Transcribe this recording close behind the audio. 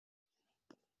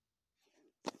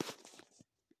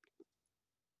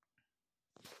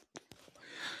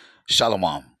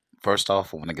Shalom. First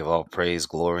off, I want to give all praise,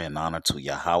 glory, and honor to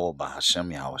Yahweh,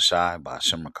 Bahashem, Yahweh Shai,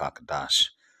 Bahashem Rakakadash.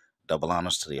 Double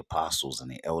honors to the apostles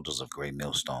and the elders of Great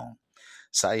Millstone.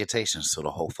 Salutations to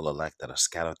the hopeful elect that are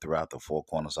scattered throughout the four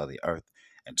corners of the earth.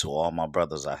 And to all my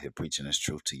brothers out here preaching this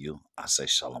truth to you, I say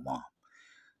Shalom.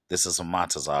 This is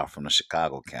Amatazar from the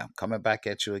Chicago camp, coming back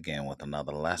at you again with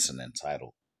another lesson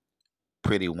entitled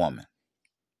Pretty Woman.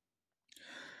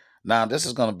 Now, this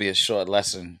is going to be a short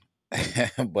lesson,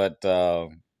 but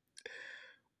boy,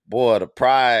 the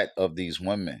pride of these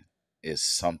women is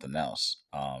something else.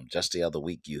 Just the other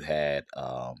week, you had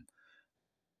a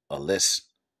list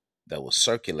that was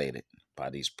circulated by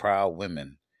these proud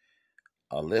women,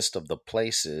 a list of the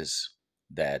places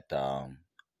that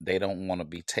they don't want to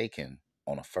be taken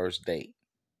on a first date.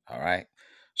 All right.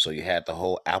 So you had the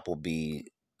whole Applebee,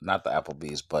 not the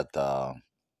Applebee's, but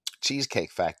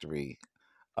Cheesecake Factory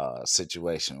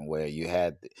situation where you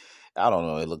had, I don't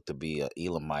know, it looked to be a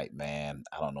Elamite man.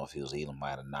 I don't know if he was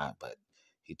Elamite or not, but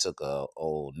he took a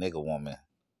old nigger woman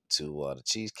to the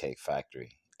Cheesecake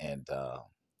Factory, and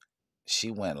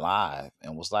she went live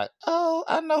and was like, "Oh,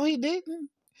 I know he didn't.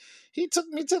 He took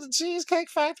me to the Cheesecake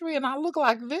Factory, and I look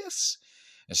like this."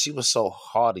 And she was so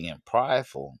haughty and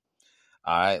prideful.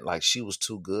 All right, like she was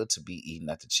too good to be eaten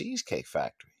at the Cheesecake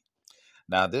Factory.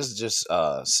 Now, this just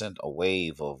sent a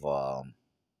wave of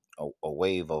a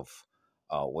wave of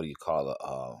what do you call it,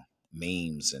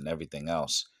 memes and everything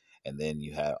else, and then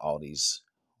you had all these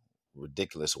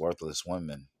ridiculous, worthless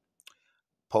women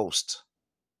post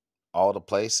all the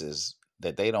places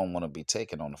that they don't want to be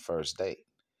taken on the first date.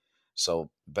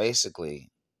 So basically,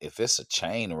 if it's a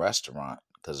chain restaurant,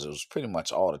 because it was pretty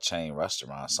much all the chain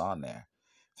restaurants on there.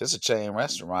 If it's a chain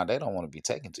restaurant, they don't want to be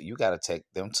taken to. You got to take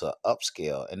them to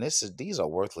upscale, and these are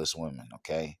worthless women.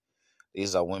 Okay,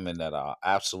 these are women that are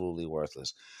absolutely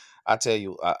worthless. I tell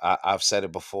you, I've said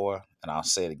it before, and I'll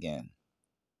say it again.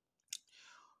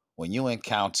 When you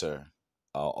encounter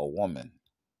a woman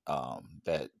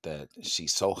that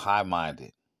she's so high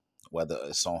minded, whether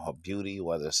it's on her beauty,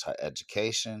 whether it's her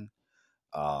education,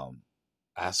 um,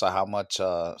 ask her how much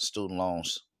student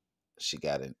loans she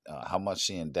got in, how much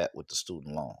she in debt with the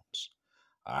student loans.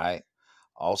 All right.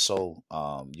 Also,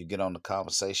 you get on the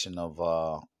conversation of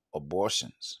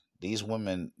abortions. These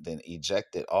women then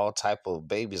ejected all type of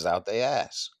babies out their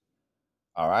ass.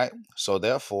 All right. So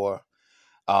therefore,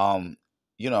 um,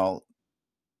 you know,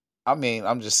 I mean,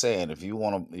 I'm just saying, if you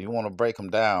want to break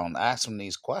them down, ask them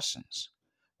these questions,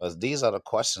 because these are the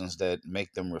questions that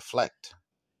make them reflect.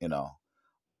 You know,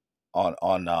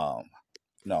 on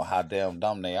how damn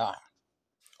dumb they are.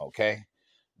 Okay,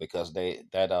 because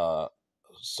that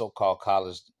so-called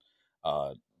college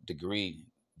uh degree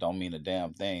don't mean a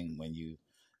damn thing when you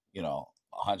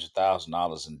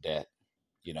 $100,000 in debt,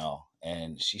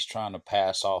 and she's trying to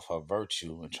pass off her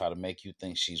virtue and try to make you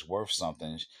think she's worth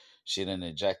something. She done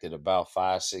injected about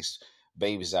 5, 6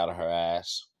 babies out of her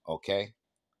ass. Okay,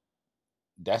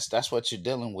 that's what you're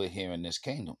dealing with here in this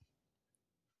kingdom.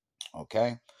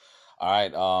 Okay, all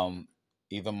right.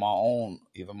 Even my own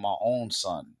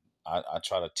son, I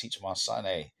try to teach my son,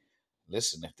 hey,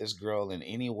 listen, if this girl in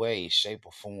any way, shape,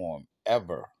 or form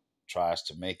ever tries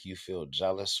to make you feel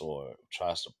jealous or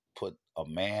tries to put a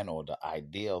man or the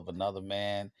idea of another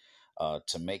man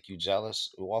to make you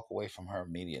jealous, walk away from her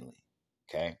immediately.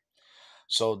 Okay.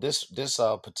 So this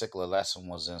particular lesson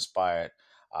was inspired.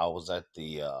 I was at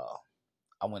the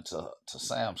I went to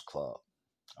Sam's Club,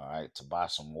 all right, to buy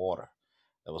some water.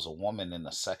 There was a woman in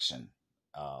the section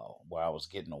where I was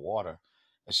getting the water,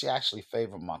 and she actually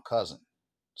favored my cousin.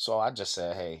 So I just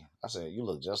said, "Hey," I said, "You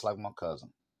look just like my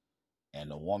cousin." And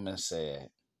the woman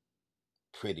said,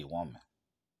 "Pretty woman,"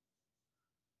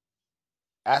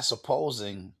 as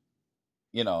supposing,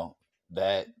 you know,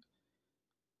 that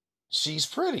she's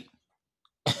pretty.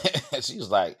 She was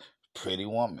like, "Pretty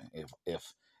woman.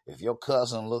 If your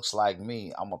cousin looks like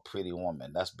me, I'm a pretty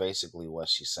woman." That's basically what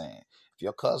she's saying. If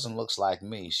your cousin looks like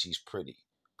me, she's pretty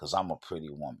because I'm a pretty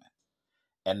woman.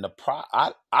 And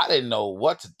I didn't know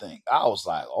what to think. I was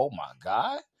like, "Oh my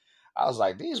god!" I was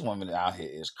like, "These women out here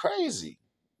is crazy.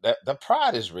 That the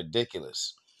pride is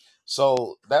ridiculous."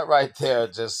 So that right there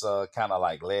just kind of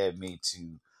like led me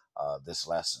to this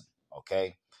lesson.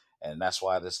 Okay, and that's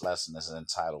why this lesson is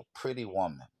entitled "Pretty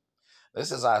Woman."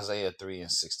 This is Isaiah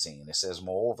 3:16. It says,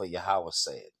 "Moreover, Yahweh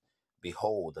said,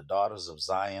 Behold, the daughters of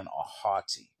Zion are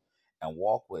haughty, and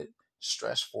walk with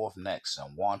stretched forth necks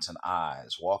and wanton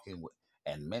eyes, walking with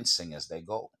and mincing as they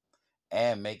go,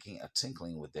 and making a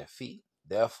tinkling with their feet.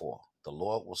 Therefore, the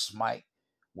Lord will smite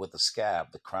with a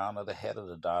scab the crown of the head of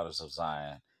the daughters of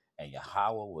Zion, and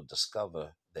Yahweh will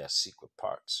discover their secret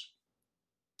parts."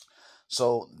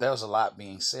 So there's a lot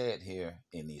being said here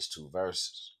in these two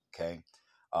verses. Okay.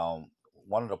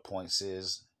 One of the points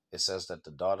is it says that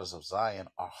the daughters of Zion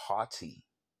are haughty.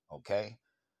 Okay.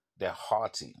 They're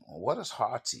haughty. What is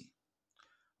haughty?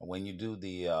 When you do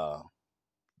the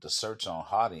search on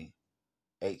haughty,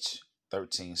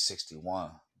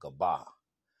 H1361, Gabah,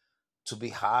 to be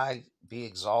high, be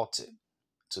exalted,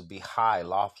 to be high,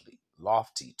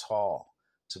 lofty, tall,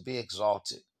 to be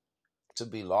exalted, to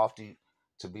be lofty,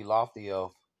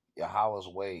 of Yahweh's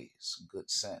ways, good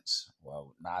sense.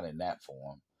 Well, not in that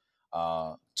form.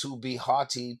 To be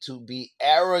haughty, to be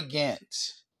arrogant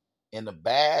in a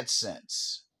bad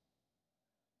sense,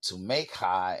 to make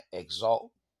high,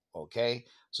 exalt. Okay,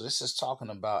 so this is talking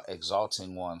about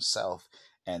exalting oneself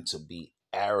and to be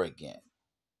arrogant.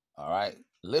 All right,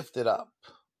 lifted up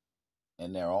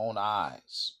in their own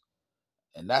eyes,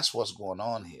 and that's what's going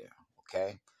on here.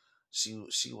 Okay, she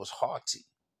was haughty.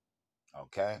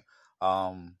 Okay,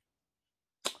 um,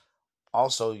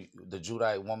 also the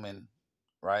Judite woman,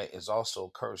 right, is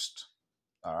also cursed.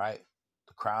 All right,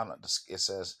 the crown of it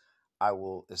says, I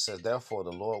will. It says, therefore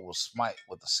the Lord will smite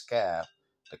with the scab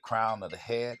the crown of the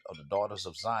head of the daughters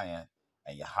of Zion,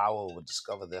 and Yahweh will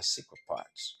discover their secret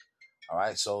parts. All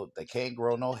right, so they can't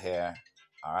grow no hair.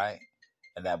 All right,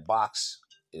 and that box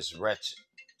is wretched.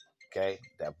 Okay,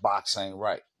 that box ain't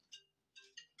right.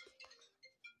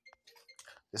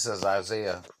 This is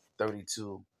Isaiah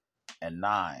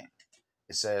 32:9.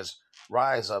 It says,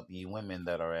 rise up, ye women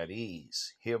that are at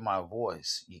ease. Hear my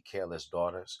voice, ye careless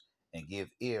daughters, and give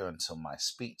ear unto my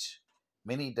speech.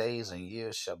 Many days and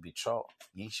years shall be troubled.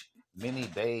 Many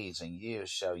days and years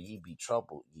shall ye be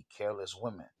troubled, ye careless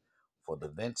women. For the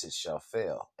vintage shall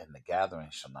fail, and the gathering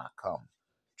shall not come.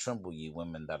 Tremble, ye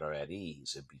women that are at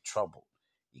ease, and be troubled,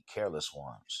 ye careless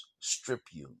ones. Strip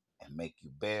you, and make you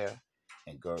bare,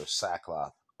 and gird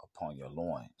sackcloth upon your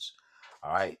loins.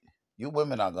 All right, you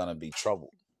women are going to be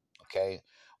troubled. Okay,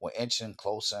 we're inching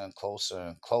closer and closer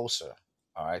and closer,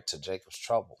 all right, to Jacob's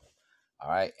trouble. All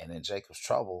right, and in Jacob's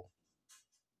trouble,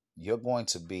 you're going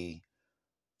to be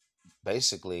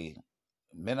basically,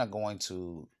 men are going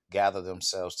to gather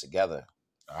themselves together,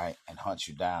 all right, and hunt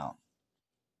you down.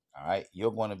 All right,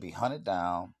 you're going to be hunted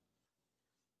down.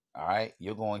 All right,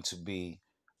 you're going to be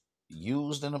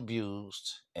used and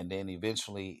abused, and then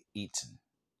eventually eaten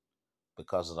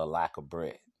because of the lack of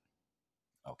bread.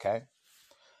 Okay,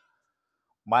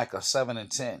 Micah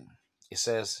 7:10. It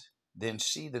says, then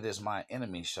she that is my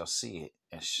enemy shall see it,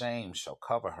 and shame shall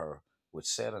cover her, which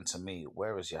said unto me,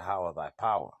 where is Yahweh thy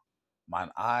power?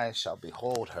 Mine eyes shall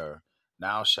behold her,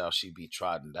 now shall she be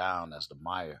trodden down as the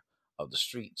mire of the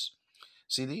streets.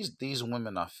 See, these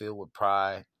women are filled with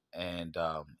pride, and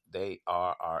they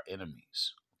are our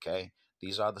enemies. Okay,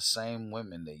 these are the same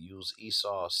women that use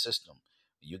Esau's system.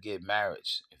 You get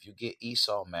marriage. If you get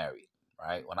Esau married,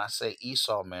 right? When I say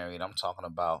Esau married, I'm talking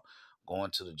about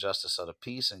going to the justice of the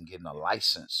peace and getting a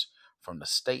license from the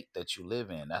state that you live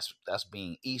in. That's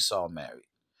being Esau married.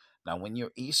 Now, when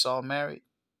you're Esau married,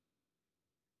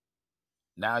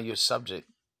 now you're subject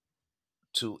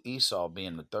to Esau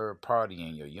being the third party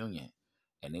in your union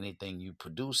and anything you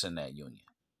produce in that union.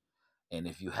 And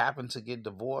if you happen to get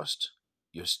divorced,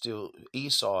 you're still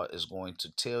Esau is going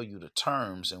to tell you the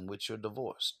terms in which you're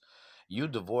divorced. You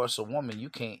divorce a woman, you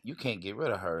can't get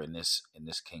rid of her in this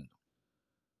kingdom.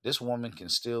 This woman can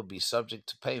still be subject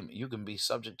to payment. You can be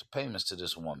subject to payments to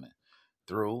this woman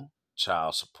through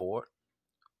child support,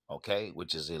 okay,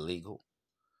 which is illegal.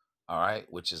 All right,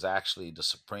 which is actually the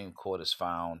Supreme Court has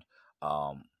found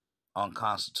um,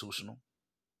 unconstitutional,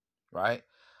 right?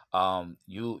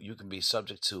 You can be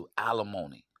subject to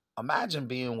alimony. Imagine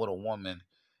being with a woman,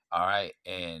 all right,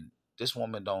 and this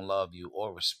woman don't love you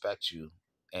or respect you,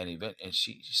 and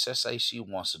she just say she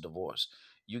wants a divorce.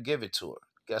 You give it to her.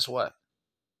 Guess what?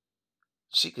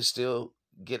 She could still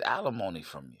get alimony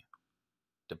from you,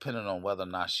 depending on whether or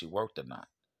not she worked or not,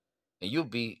 and you'll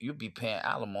be paying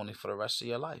alimony for the rest of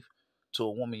your life to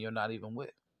a woman you're not even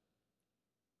with.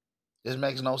 This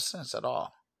makes no sense at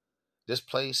all. This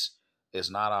place is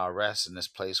not our rest, and this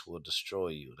place will destroy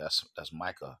you. That's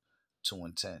Micah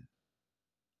 2:10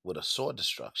 with a sword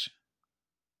destruction.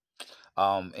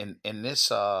 In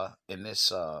this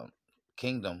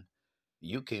kingdom,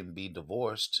 you can be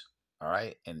divorced, all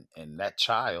right, and that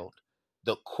child,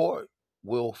 the court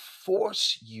will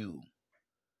force you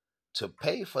to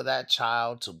pay for that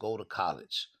child to go to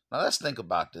college. Now let's think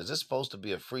about this. It's supposed to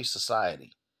be a free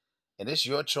society. And it's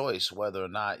your choice whether or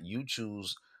not you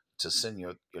choose to send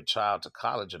your child to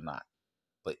college or not.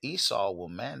 But Esau will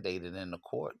mandate it in the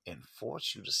court and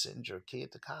force you to send your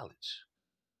kid to college.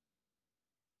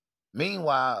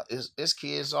 Meanwhile, it's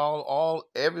kids all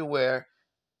everywhere,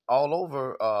 all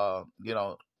over.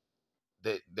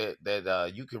 That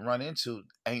you can run into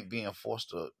ain't being forced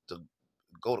to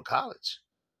go to college,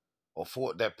 or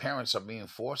for their parents are being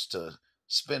forced to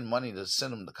spend money to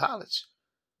send them to college.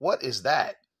 What is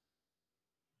that?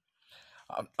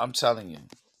 I'm telling you,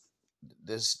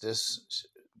 this this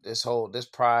this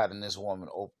pride in this woman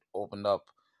opened up,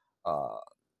 uh,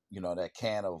 that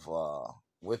can of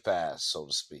whip ass, so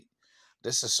to speak.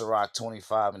 This is Sirach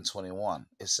 25:21.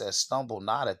 It says, "Stumble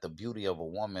not at the beauty of a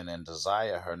woman, and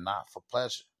desire her not for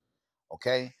pleasure."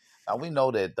 Okay. Now we know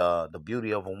that the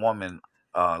beauty of a woman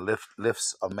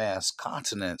lifts a man's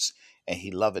countenance, and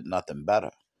he loveth nothing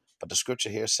better. But the scripture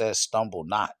here says, "Stumble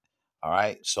not." All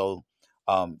right. So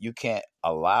you can't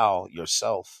allow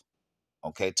yourself,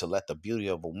 okay, to let the beauty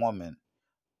of a woman,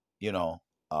 you know,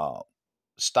 uh,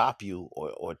 stop you,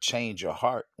 or change your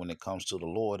heart when it comes to the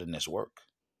Lord and His work.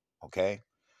 Okay.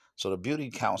 So the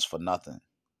beauty counts for nothing.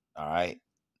 All right.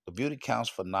 The beauty counts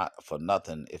for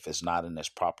nothing if it's not in its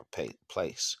proper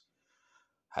place.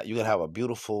 You can have a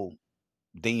beautiful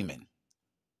demon.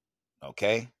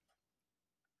 Okay.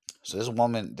 So this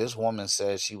woman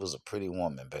says she was a pretty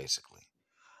woman, basically.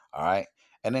 All right.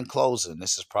 And in closing,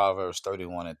 this is Proverbs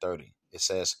 31:30. It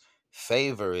says,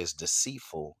 "Favor is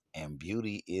deceitful and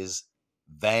beauty is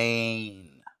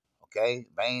vain." Okay.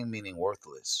 Vain meaning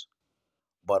worthless.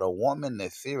 But a woman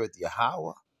that feareth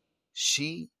Yahweh,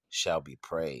 she shall be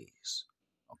praised.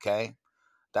 Okay.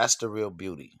 That's the real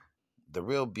beauty. The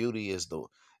real beauty is the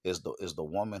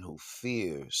woman who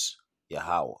fears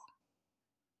Yahweh.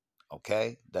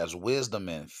 Okay? There's wisdom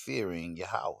in fearing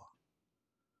Yahweh.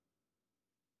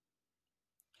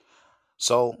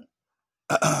 So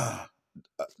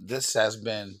this has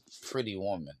been Pretty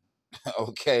Woman.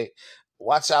 Okay?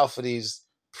 Watch out for these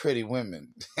pretty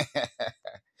women.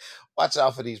 Watch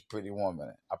out for these pretty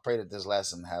women. I pray that this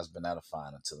lesson has been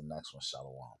edifying. Until the next one,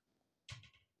 Shalom.